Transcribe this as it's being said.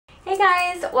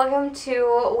guys, welcome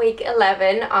to week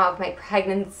 11 of my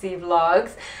pregnancy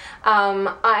vlogs.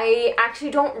 I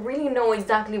actually don't really know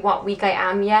exactly what week I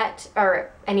am yet or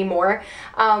anymore.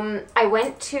 I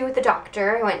went to the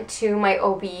doctor. I went to my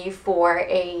OB for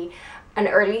an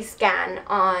early scan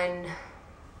on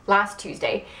last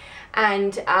Tuesday,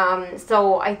 and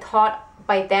so I thought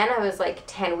by then I was like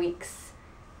 10 weeks,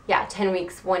 yeah, 10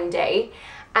 weeks one day.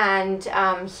 And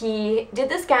he did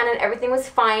the scan and everything was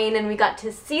fine, and we got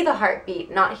to see the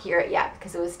heartbeat, not hear it yet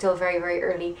because it was still very, very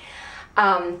early.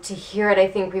 To hear it, I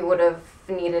think we would have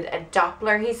needed a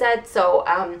Doppler, he said. So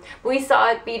we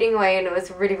saw it beating away and it was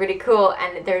really, really cool.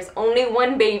 And there's only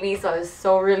one baby, so I was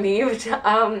so relieved.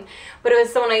 But it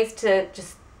was so nice to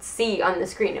just see on the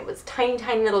screen. It was tiny,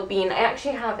 tiny little bean. I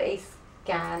actually have a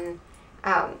scan,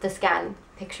 the scan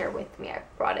picture with me. I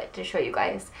brought it to show you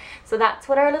guys. So that's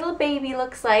what our little baby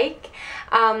looks like.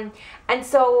 And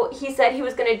so he said he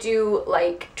was gonna do,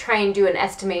 like, try and do an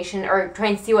estimation or try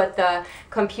and see what the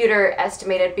computer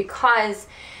estimated, because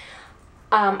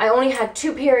I only had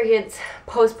 2 periods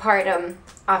postpartum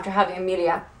after having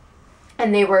Amelia,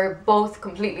 and they were both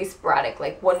completely sporadic.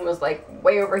 Like, one was like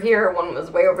way over here, one was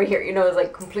way over here, you know, it was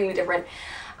like completely different.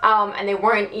 And they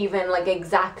weren't even like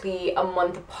exactly a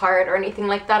month apart or anything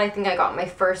like that. I think I got my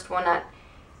first one at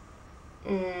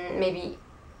maybe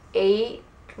 8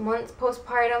 months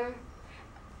postpartum,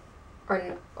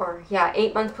 or yeah,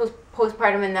 8 months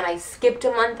postpartum, and then I skipped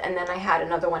a month, and then I had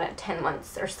another one at 10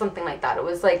 months or something like that. It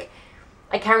was like,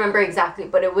 I can't remember exactly,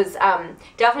 but it was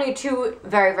definitely 2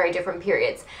 very, very different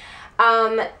periods.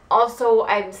 Also,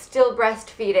 I'm still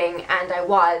breastfeeding, and I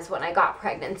was when I got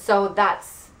pregnant, so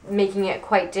that's making it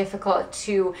quite difficult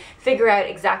to figure out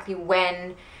exactly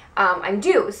when I'm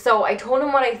due. So I told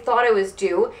him what I thought I was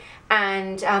due,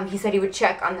 and he said he would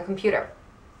check on the computer.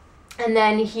 And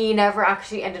then he never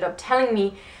actually ended up telling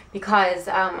me, because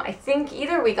I think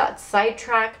either we got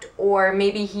sidetracked or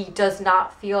maybe he does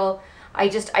not feel, I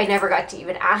never got to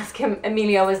even ask him.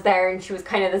 Amelia was there and she was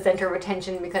kind of the center of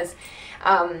attention because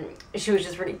she was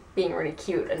just being really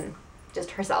cute and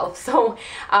just herself. So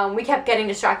we kept getting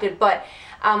distracted, but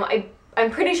I'm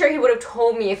pretty sure he would have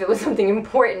told me if it was something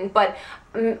important, but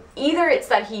either it's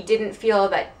that he didn't feel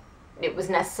that it was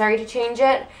necessary to change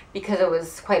it because it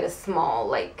was quite a small,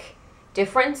 like,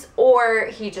 difference, or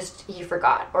he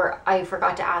forgot, or I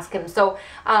forgot to ask him. So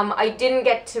I didn't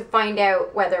get to find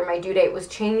out whether my due date was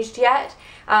changed yet.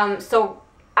 So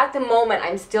at the moment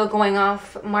I'm still going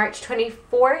off March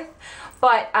 24th,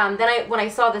 but then when I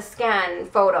saw the scan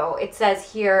photo, it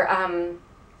says here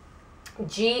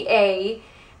GA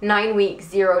 9 weeks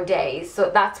 0 days, so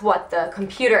that's what the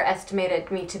computer estimated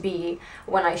me to be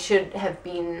when I should have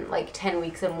been like 10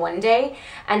 weeks and 1 day.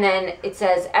 And then it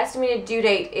says estimated due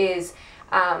date is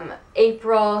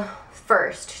April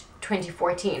 1st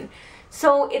 2014,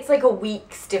 so it's like a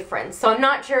week's difference. So I'm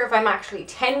not sure if I'm actually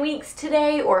 10 weeks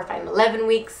today or if I'm 11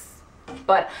 weeks,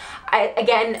 but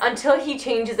again, until he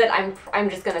changes it, I'm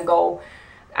just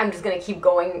gonna keep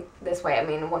going this way. I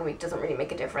mean, 1 week doesn't really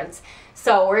make a difference.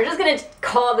 So we're just gonna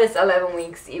call this 11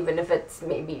 weeks, even if it's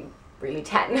maybe really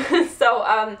 10.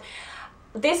 So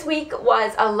this week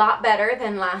was a lot better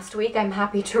than last week, I'm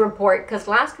happy to report, because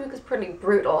last week was pretty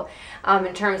brutal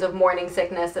in terms of morning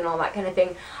sickness and all that kind of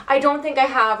thing. I don't think I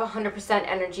have 100%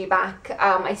 energy back.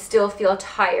 I still feel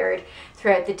tired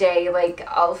throughout the day. Like,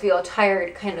 I'll feel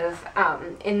tired kind of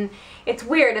it's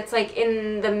weird, it's like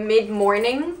in the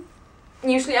mid-morning,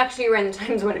 usually actually around the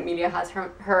times when Amelia has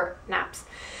her naps.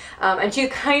 And she's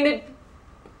kind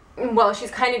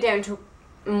of down to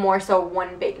more so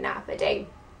 1 big nap a day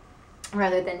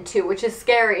rather than 2, which is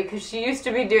scary because she used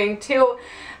to be doing 2,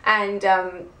 and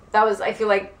that was, I feel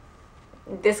like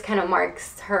this kind of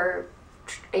marks her,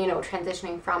 you know,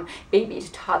 transitioning from baby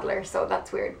to toddler, so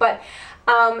that's weird. But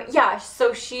yeah,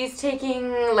 so she's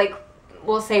taking, like,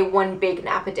 we'll say 1 big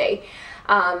nap a day.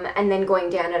 And then going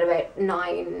down at about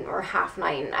 9 or half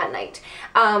 9 at night.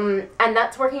 And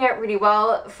that's working out really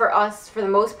well for us for the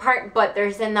most part, but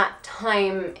there's then that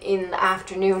time in the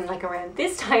afternoon, like around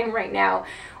this time right now,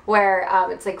 where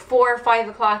it's like 4 or 5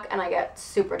 o'clock and I get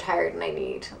super tired and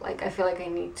I feel like I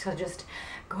need to just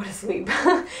go to sleep.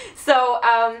 So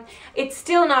it's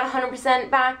still not 100%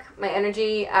 back, my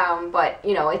energy, but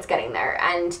you know, it's getting there,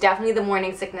 and definitely the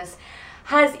morning sickness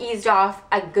has eased off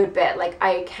a good bit. Like,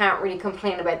 I can't really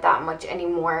complain about that much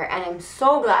anymore, and I'm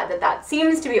so glad that that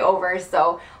seems to be over,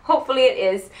 so hopefully it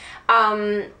is.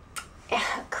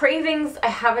 Cravings, I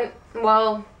haven't,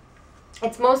 well,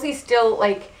 it's mostly still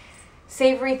like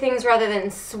savory things rather than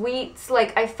sweets.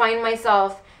 Like, I find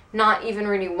myself not even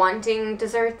really wanting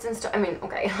desserts and stuff. I mean,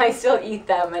 okay, I still eat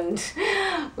them, and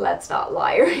let's not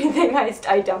lie or anything,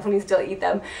 I definitely still eat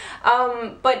them.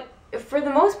 But for the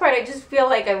most part, I just feel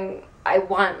like I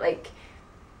want like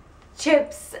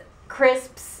chips,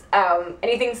 crisps,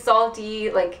 anything salty,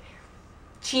 like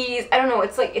cheese. I don't know,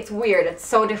 it's like, it's weird. It's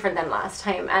so different than last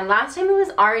time. And last time it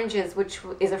was oranges, which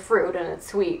is a fruit and it's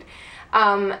sweet.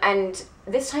 And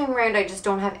this time around I just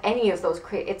don't have any of those.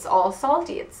 It's all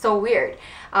salty. It's so weird.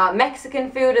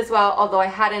 Mexican food as well, although I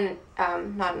had an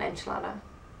not an enchilada.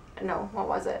 No, what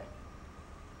was it?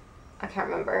 I can't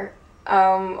remember.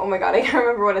 Oh my god, I can't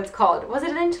remember what it's called. Was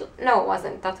it an enchilada? No, it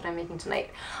wasn't. That's what I'm making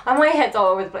tonight. My head's all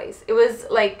over the place. It was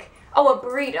like, oh, a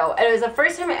burrito. And it was the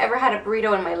first time I ever had a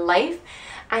burrito in my life,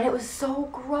 and it was so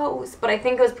gross. But I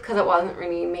think it was because it wasn't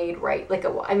really made right. Like,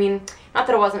 I mean, not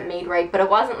that it wasn't made right, but it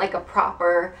wasn't like a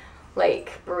proper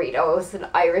like burrito. It was an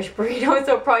Irish burrito,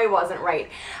 so it probably wasn't right.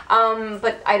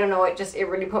 But I don't know, it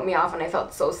really put me off, and I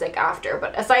felt so sick after.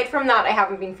 But aside from that, I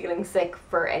haven't been feeling sick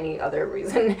for any other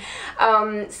reason.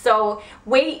 So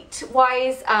weight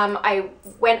wise, I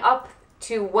went up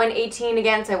to 118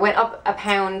 again, so I went up a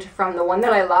pound from the one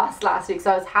that I lost last week,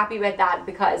 so I was happy with that,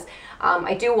 because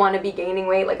I do want to be gaining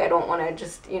weight. Like, I don't want to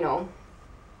just, you know,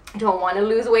 I don't want to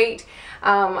lose weight.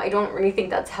 I don't really think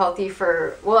that's healthy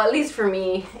for, well, at least for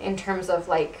me, in terms of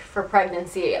like for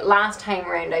pregnancy. Last time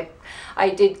around I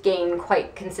did gain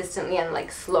quite consistently and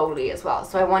like slowly as well,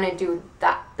 so I want to do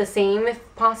that the same if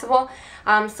possible.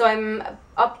 So I'm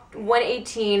up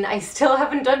 118. I still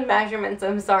haven't done measurements.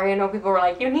 I'm sorry, I know people were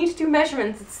like, you need to do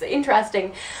measurements, it's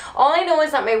interesting. All I know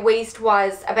is that my waist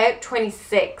was about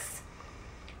 26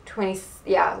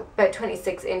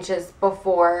 inches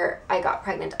before I got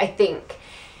pregnant, I think.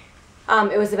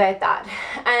 It was about that,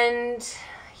 and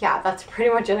yeah, that's pretty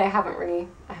much it. I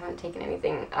haven't taken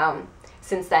anything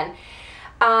since then.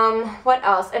 What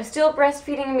else? I'm still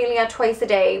breastfeeding Amelia twice a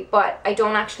day, but I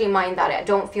don't actually mind that. I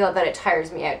don't feel that it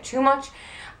tires me out too much,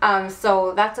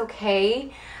 so that's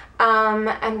okay.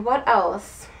 And what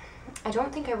else? I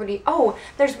don't think I really... Oh,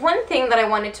 there's one thing that I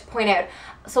wanted to point out.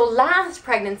 So last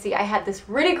pregnancy, I had this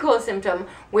really cool symptom,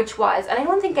 which was, and I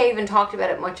don't think I even talked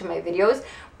about it much in my videos,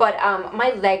 but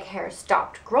my leg hair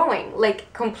stopped growing,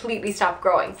 like completely stopped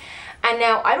growing. And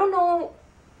now, I don't know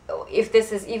if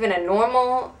this is even a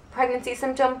normal pregnancy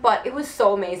symptom, but it was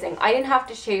so amazing. I didn't have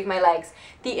to shave my legs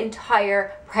the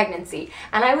entire pregnancy,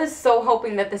 and I was so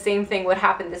hoping that the same thing would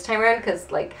happen this time around,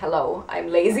 because like, hello, I'm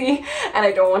lazy and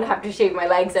I don't want to have to shave my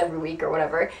legs every week or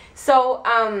whatever. So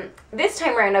this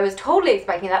time around I was totally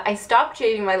expecting that. I stopped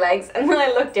shaving my legs, and then I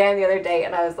looked down the other day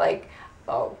and I was like,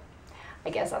 oh,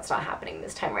 I guess that's not happening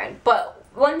this time around. But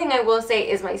one thing I will say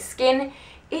is my skin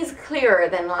is clearer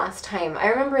than last time. I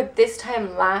remember this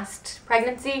time last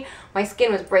pregnancy, my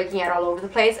skin was breaking out all over the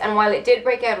place, and while it did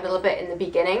break out a little bit in the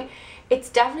beginning, it's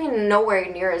definitely nowhere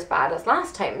near as bad as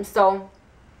last time. So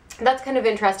that's kind of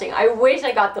interesting. I wish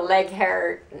I got the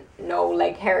no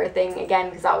leg hair thing again,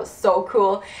 because that was so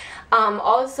cool.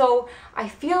 Also, I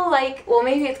feel like, well,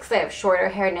 maybe it's because I have shorter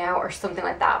hair now or something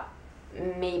like that.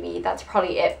 Maybe that's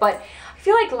probably it. But I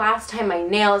feel like last time my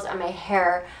nails and my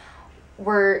hair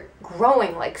were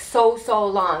growing like so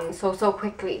long, so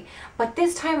quickly, but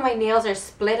this time my nails are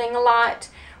splitting a lot,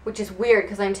 which is weird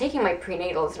because I'm taking my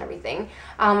prenatals and everything.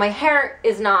 My hair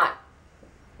is not,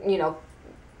 you know,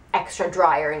 extra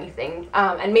dry or anything,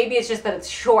 and maybe it's just that it's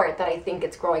short that I think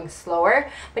it's growing slower,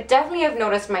 but definitely I've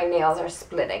noticed my nails are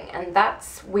splitting, and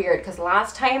that's weird because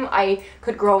last time I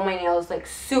could grow my nails like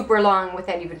super long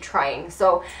without even trying,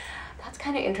 so that's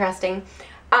kind of interesting.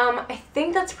 I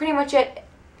think that's pretty much it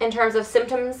in terms of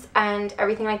symptoms and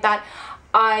everything like that.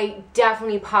 I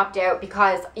definitely popped out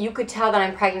because you could tell that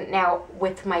I'm pregnant now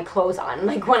with my clothes on.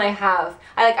 Like when I have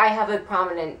a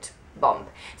prominent bump.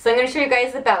 So I'm going to show you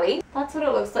guys the belly. That's what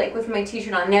it looks like with my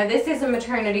t-shirt on. Now this is a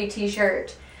maternity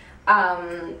t-shirt,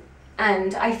 and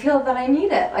I feel that I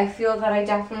need it. I feel that I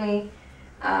definitely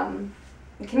can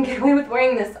get away with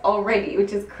wearing this already,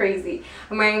 which is crazy.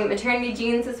 I'm wearing maternity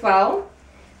jeans as well.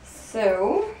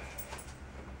 So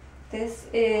this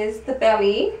is the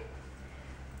belly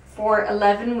for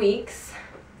 11 weeks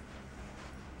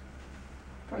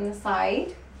from the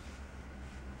side,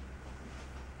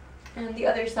 and the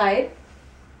other side.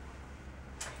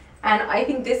 And I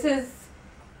think this is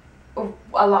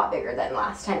a lot bigger than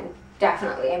last time,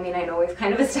 definitely. I mean, I know we've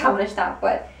kind of established that,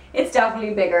 but it's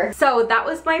definitely bigger. So that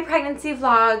was my pregnancy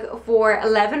vlog for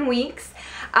 11 weeks.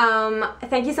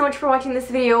 Thank you so much for watching this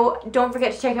video. Don't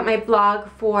forget to check out my blog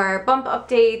for bump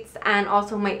updates, and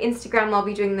also my Instagram. I'll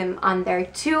be doing them on there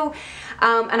too.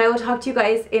 And I will talk to you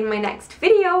guys in my next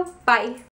video. Bye!